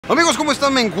Amigos, ¿cómo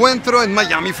están? Me encuentro en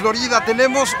Miami, Florida.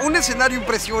 Tenemos un escenario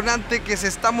impresionante que se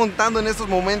está montando en estos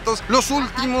momentos. Los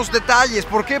últimos detalles.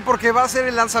 ¿Por qué? Porque va a ser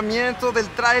el lanzamiento del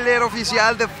tráiler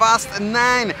oficial de Fast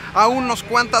 9 a unos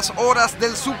cuantas horas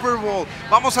del Super Bowl.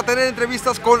 Vamos a tener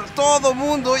entrevistas con todo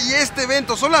mundo y este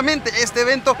evento, solamente este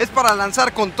evento, es para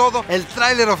lanzar con todo el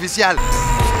tráiler oficial.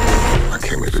 I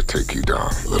came here to take you down,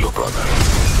 little brother.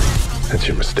 That's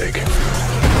your mistake.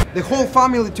 The whole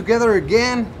family together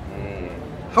again.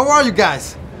 How are you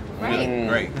guys?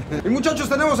 Great. Y muchachos,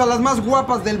 tenemos a las más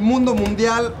guapas del mundo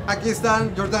mundial. Aquí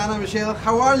están Jordana, Michelle.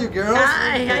 How are you, girls?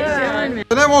 Hi, how you doing?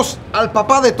 Tenemos al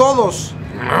papá de todos,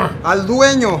 al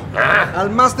dueño, al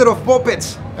master of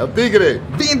puppets, El Tigre.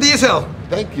 VinDiesel.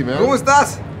 Thank you, man. ¿Cómo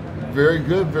estás? Very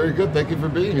good, very good. Thank you for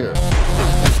being here.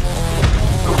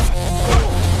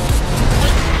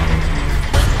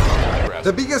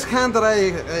 The biggest hand that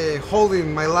I hold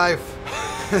in my life.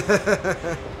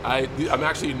 I'm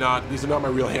actually not, these are not my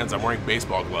real hands, I'm wearing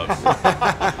baseball gloves.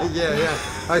 Yeah,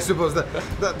 I suppose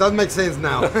that makes sense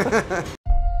now.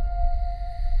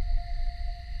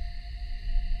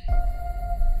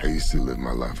 I used to live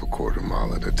my life a quarter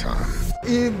mile at a time.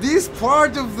 In this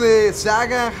part of the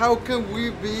saga, how can we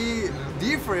be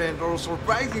different or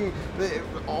surprising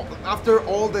after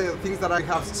all the things that I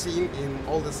have seen in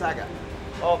all the saga?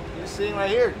 Well, you're seeing right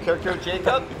here, character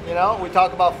Jacob, you know, we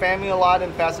talk about family a lot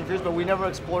in Fast and Furious, but we never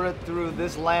explored it through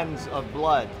this lens of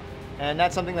blood. And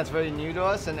that's something that's very new to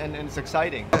us and it's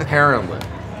exciting. Apparently,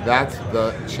 that's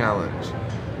the challenge.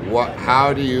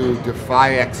 How do you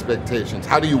defy expectations?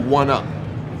 How do you one-up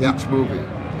each movie?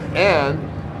 And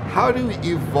how do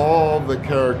you evolve the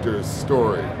character's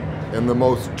story in the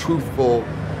most truthful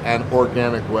and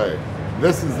organic way?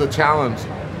 This is the challenge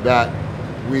that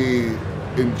we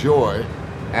enjoy.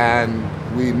 And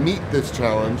we meet this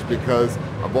challenge because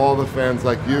of all the fans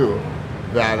like you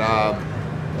that have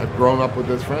grown up with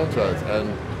this franchise and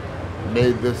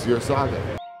made this your saga.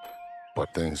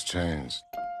 But things changed.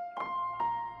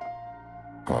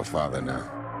 I'm a father now.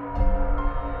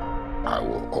 I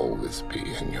will always be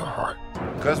in your heart.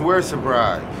 Because we're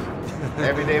surprised.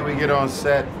 Every day we get on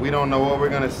set, we don't know what we're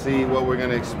going to see, what we're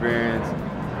going to experience.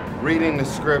 Reading the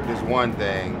script is one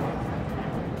thing.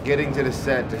 Getting to the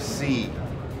set to see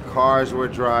cars we're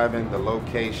driving, the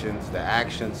locations, the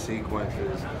action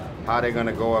sequences, how they're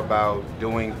gonna go about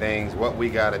doing things, what we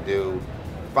gotta do,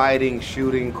 fighting,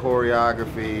 shooting,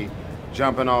 choreography,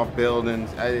 jumping off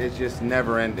buildings. It's just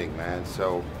never ending, man.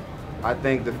 So I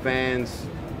think the fans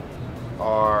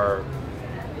are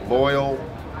loyal,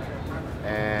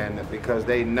 and because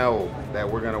they know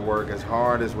that we're gonna work as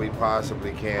hard as we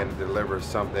possibly can to deliver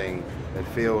something that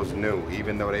feels new,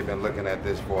 even though they've been looking at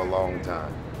this for a long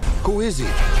time. Who is he?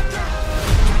 You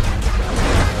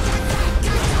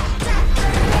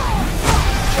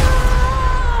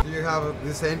have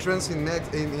this entrance in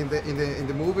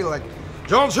the movie, like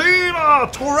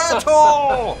JohnCena,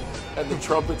 Toretto, And the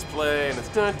trumpets play, and it's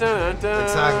dun dun dun.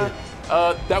 Exactly.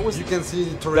 That was, you can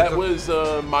see Toretto. That was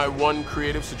my one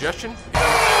creative suggestion.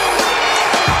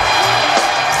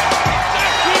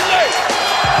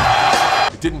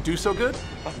 Didn't do so good,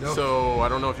 no. So I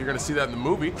don't know if you're gonna see that in the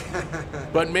movie,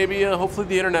 but maybe hopefully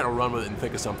the internet will run with it and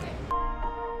think of something.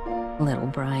 Little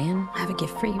Brian, I have a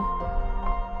gift for you.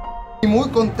 Muy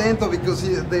contento because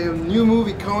the new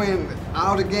movie coming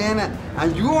out again,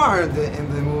 and you are in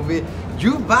the movie.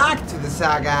 You back to the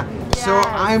saga, yes. So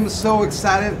I'm so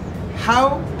excited.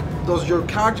 How does your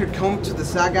character come to the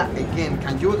saga again?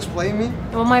 Can you explain me?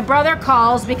 Well, my brother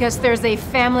calls because there's a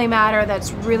family matter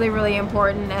that's really, really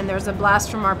important, and there's a blast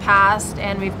from our past,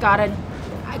 and we've got to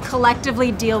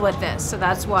collectively deal with this. So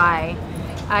that's why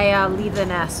I leave the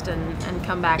nest and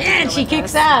come back. Yeah, and she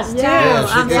kicks ass too. Yeah,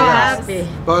 I'm so happy.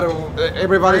 But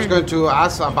everybody's going to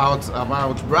ask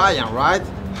about Brian, right?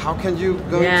 How can you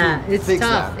go to it's fix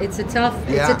tough. that? It's a tough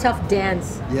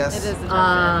dance. Yes. It is a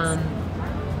tough dance.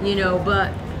 You know,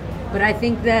 but I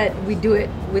think that we do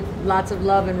it with lots of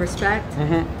love and respect,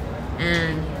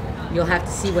 and you'll have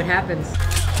to see what happens.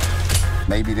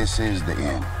 Maybe this is the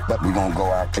end, but we're gonna go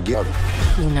out together.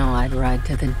 You know, I'd ride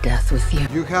to the death with you.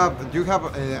 You have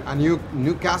a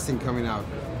new casting coming out.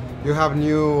 You have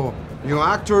new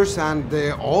actors, and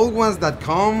the old ones that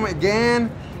come again.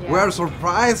 Yeah. We're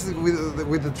surprised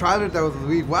with the trailer that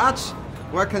we watched.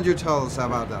 What can you tell us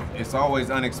about that? It's always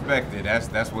unexpected.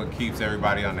 That's what keeps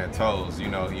everybody on their toes. You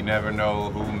know, you never know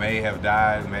who may have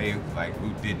died,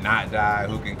 who did not die,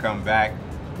 who can come back,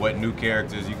 what new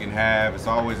characters you can have. It's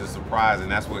always a surprise, and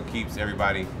that's what keeps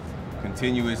everybody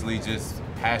continuously just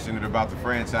passionate about the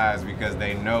franchise, because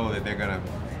they know that they're gonna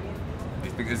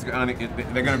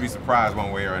be surprised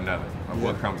one way or another. of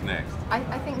what comes next.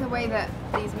 I think the way that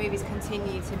these movies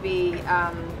continue to be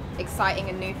exciting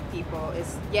and new for people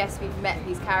is, yes, we've met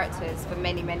these characters for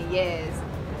many, many years,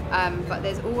 but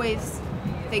there's always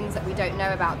things that we don't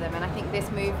know about them, and I think this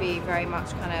movie very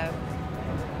much kind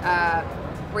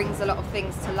of brings a lot of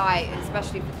things to light,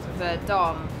 especially for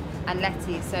Dom and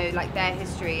Letty, so like their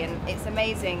history, and it's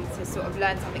amazing to sort of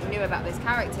learn something new about those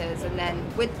characters, and then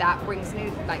with that brings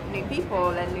new people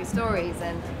and new stories,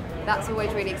 and that's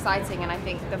always really exciting. And I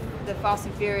think the Fast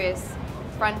and Furious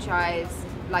franchise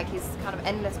like is kind of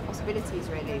endless possibilities,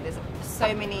 really. There's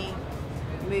so many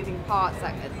moving parts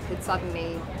that could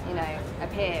suddenly, you know,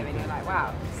 appear, and you're like,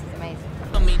 wow, this is amazing.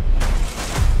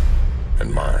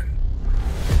 And mine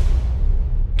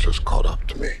just caught up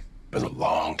to me. Been a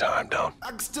long time, Dom.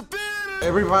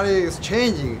 Everybody is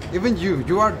changing. Even you.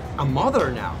 You are a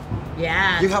mother now.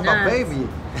 Yeah. You have a baby.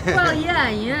 Well,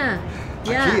 yeah.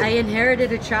 I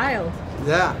inherited a child.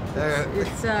 Yeah.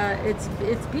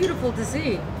 It's beautiful to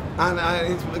see. And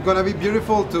it's gonna be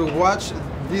beautiful to watch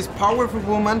this powerful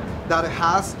woman that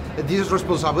has this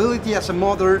responsibility as a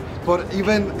mother, but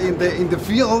even in the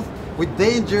field with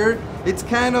danger, it's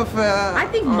kind of. I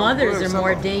think mothers are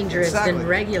more dangerous than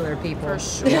regular people. For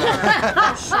sure.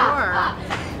 For sure.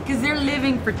 Because they're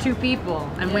living for two people,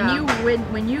 and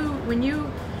when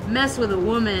you mess with a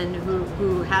woman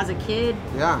who has a kid,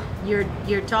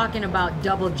 you're talking about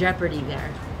double jeopardy there.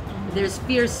 There's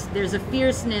a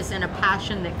fierceness and a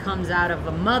passion that comes out of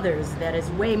a mother's that is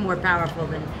way more powerful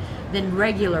than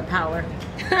regular power.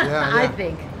 I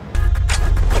think.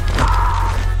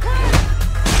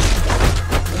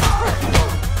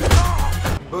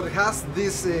 But it has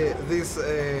this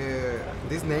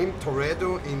name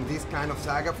Toretto in this kind of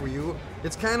saga for you.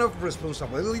 It's kind of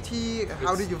responsibility.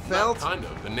 How did you felt? Kind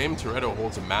of. The name Toretto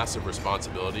holds a massive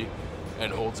responsibility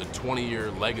and holds a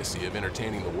 20-year legacy of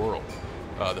entertaining the world.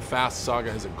 The Fast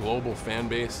saga has a global fan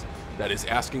base that is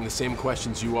asking the same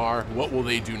questions you are. What will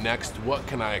they do next? What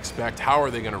can I expect? How are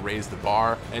they going to raise the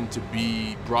bar? And to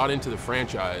be brought into the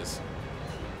franchise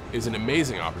is an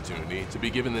amazing opportunity. To be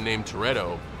given the name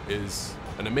Toretto is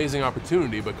an amazing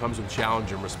opportunity, but comes with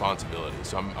challenge and responsibility.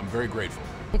 So I'm very grateful.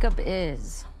 Jacob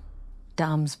is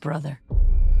Dom's brother.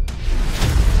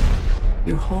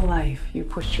 Your whole life, you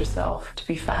pushed yourself to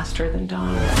be faster than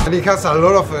Dom. And it has a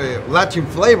lot of Latin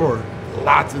flavor.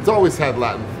 Lots. It's always had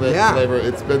Latin flavor.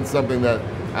 It's been something that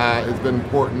has been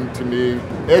important to me.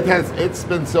 It's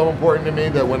been so important to me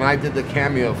that when I did the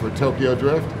cameo for Tokyo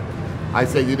Drift, I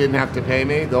said you didn't have to pay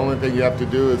me. The only thing you have to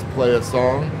do is play a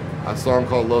song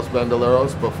called Los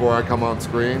Bandoleros before I come on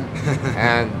screen.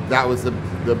 And that was the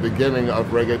beginning of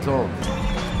reggaeton.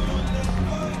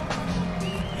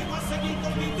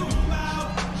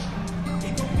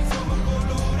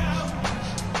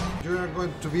 You are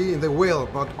going to be in the wheel,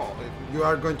 but you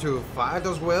are going to fight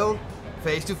as well,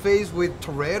 face to face with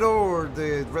Toretto or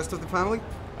the rest of the family?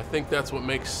 I think that's what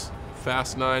makes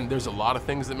Fast 9. There's a lot of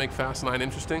things that make Fast 9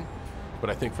 interesting, but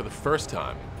I think for the first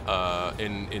time,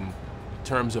 in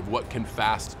terms of what can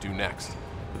Fast do next,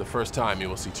 for the first time you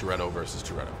will see Toretto versus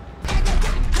Toretto.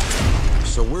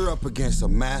 So we're up against a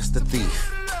master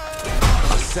thief,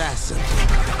 assassin,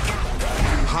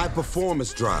 high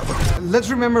performance driver. Let's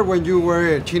remember when you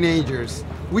were teenagers.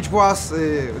 Which was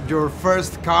your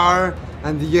first car,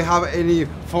 and did you have any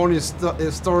funny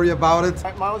story about it?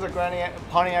 Mine was a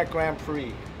Pontiac Grand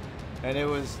Prix, and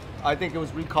I think it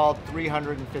was recalled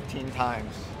 315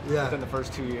 times within the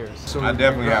first 2 years. So I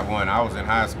definitely have one. I was in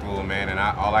high school, man, and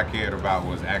all I cared about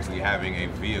was actually having a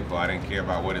vehicle. I didn't care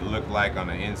about what it looked like on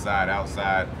the inside,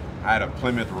 outside. I had a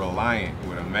Plymouth Reliant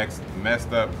with a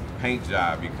messed up paint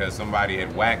job because somebody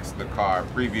had waxed the car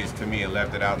previous to me and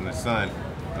left it out in the sun.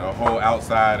 The whole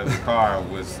outside of the car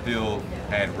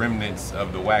had remnants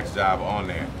of the wax job on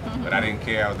there. But I didn't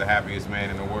care. I was the happiest man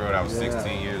in the world. I was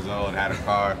 16 years old, had a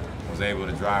car, was able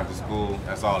to drive to school.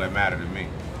 That's all that mattered to me.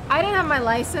 I didn't have my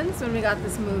license when we got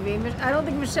this movie. I don't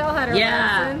think Michelle had her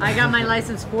license. I got my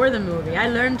license for the movie. I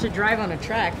learned to drive on a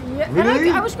track. Yeah, really?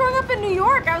 And I was growing up in New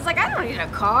York. I was like, I don't need a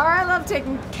car. I love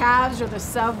taking cabs or the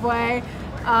subway.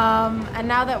 And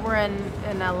now that we're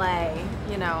in LA,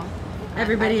 you know.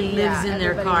 Everybody lives in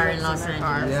their car in Los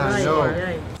Angeles. Yeah, I know.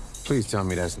 Right. Please tell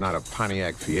me that's not a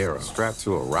Pontiac Fiero strapped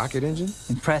to a rocket engine?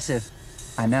 Impressive.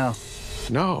 I know.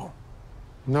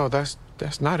 No, that's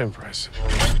not impressive.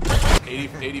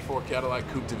 84 Cadillac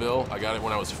Coupe de Ville. I got it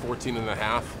when I was 14 and a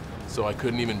half, so I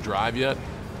couldn't even drive yet.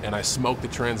 And I smoked the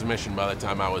transmission by the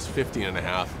time I was 15 and a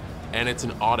half, and it's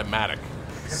an automatic.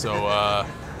 So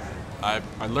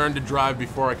I learned to drive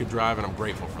before I could drive, and I'm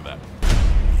grateful for that.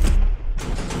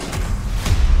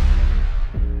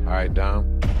 All right, Dom,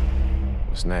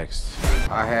 what's next?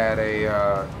 I had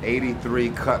a 83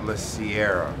 Cutlass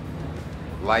Sierra,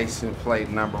 license plate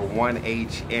number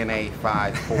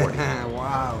 1HNA540.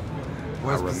 Wow.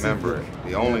 I remember it.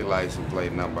 The only license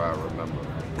plate number I remember.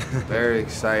 Very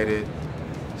excited.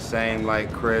 Same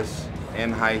like Chris,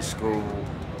 in high school.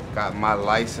 Got my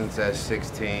license at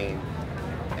 16.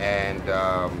 And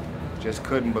just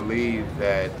couldn't believe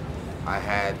that I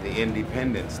had the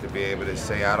independence to be able to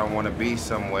say I don't want to be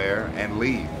somewhere and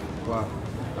leave. Wow.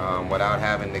 Without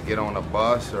having to get on a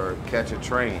bus or catch a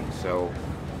train. So,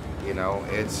 you know,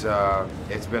 it's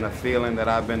been a feeling that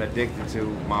I've been addicted to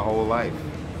my whole life.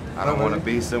 I don't want to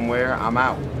be somewhere, I'm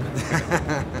out.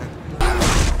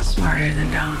 Smarter than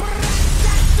Dom.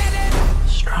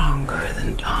 Stronger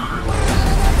than Dom.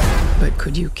 But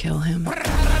could you kill him? I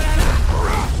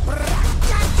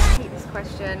hate this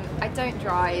question. I don't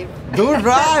drive. Don't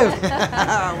drive?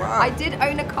 Wow. I did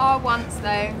own a car once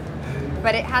though,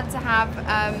 but it had to have,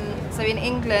 so in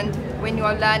England, when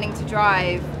you're learning to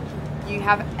drive, you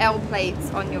have L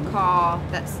plates on your car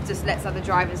that just lets other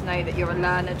drivers know that you're a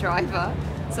learner driver.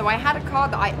 So I had a car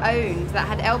that I owned that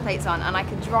had L plates on, and I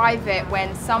could drive it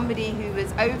when somebody who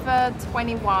was over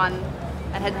 21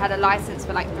 and had had a license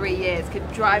for like 3 years could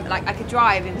drive. Like I could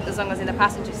drive as long as in the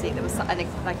passenger seat there was like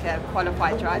a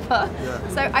qualified driver. Yeah.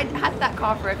 So I had that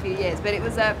car for a few years, but it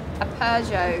was a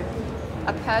Peugeot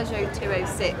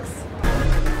 206.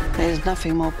 There's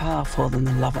nothing more powerful than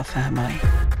the love of family.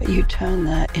 But you turn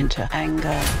that into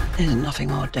anger, there's nothing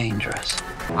more dangerous.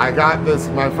 I got this,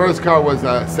 my first car was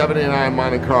a 79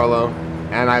 Monte Carlo,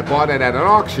 and I bought it at an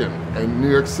auction in New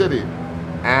York City.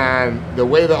 And the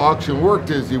way the auction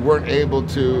worked is you weren't able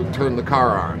to turn the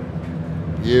car on.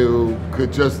 You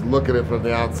could just look at it from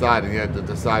the outside and you had to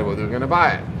decide whether you were gonna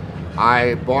buy it.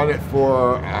 I bought it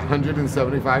for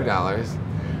 $175.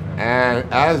 And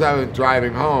as I was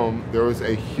driving home, there was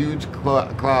a huge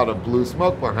cloud of blue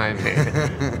smoke behind me.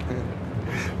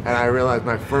 And I realized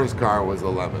my first car was a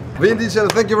lemon.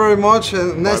 VinDiesel, thank you very much.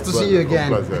 Nice to see you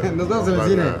again. Nos vemos en el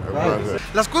cine.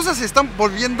 Las cosas se están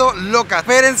volviendo locas.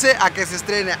 Espérense a que se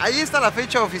estrene. Ahí está la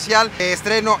fecha oficial de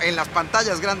estreno en las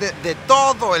pantallas grandes de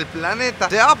todo el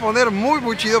planeta. Se va a poner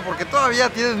muy chido porque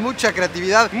todavía tienen mucha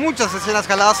creatividad, muchas escenas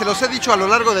jaladas. Se los he dicho a lo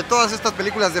largo de todas estas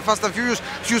películas de Fast and Furious.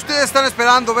 Si ustedes están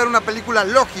esperando ver una película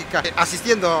lógica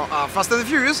asistiendo a Fast and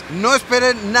Furious, no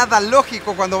esperen nada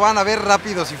lógico cuando van a ver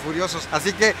Rápidos y Furiosos.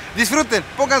 Así que disfruten,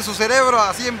 pongan su cerebro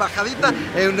así en bajadita,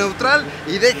 en neutral,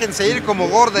 y déjense ir como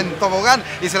gorda en tobogán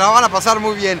y se la van a pasar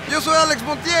muy bien. Yo soy Alex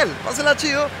Montiel, pásenla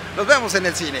chido, nos vemos en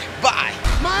el cine. Bye.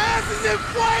 ¡Maestro de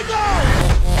fuego!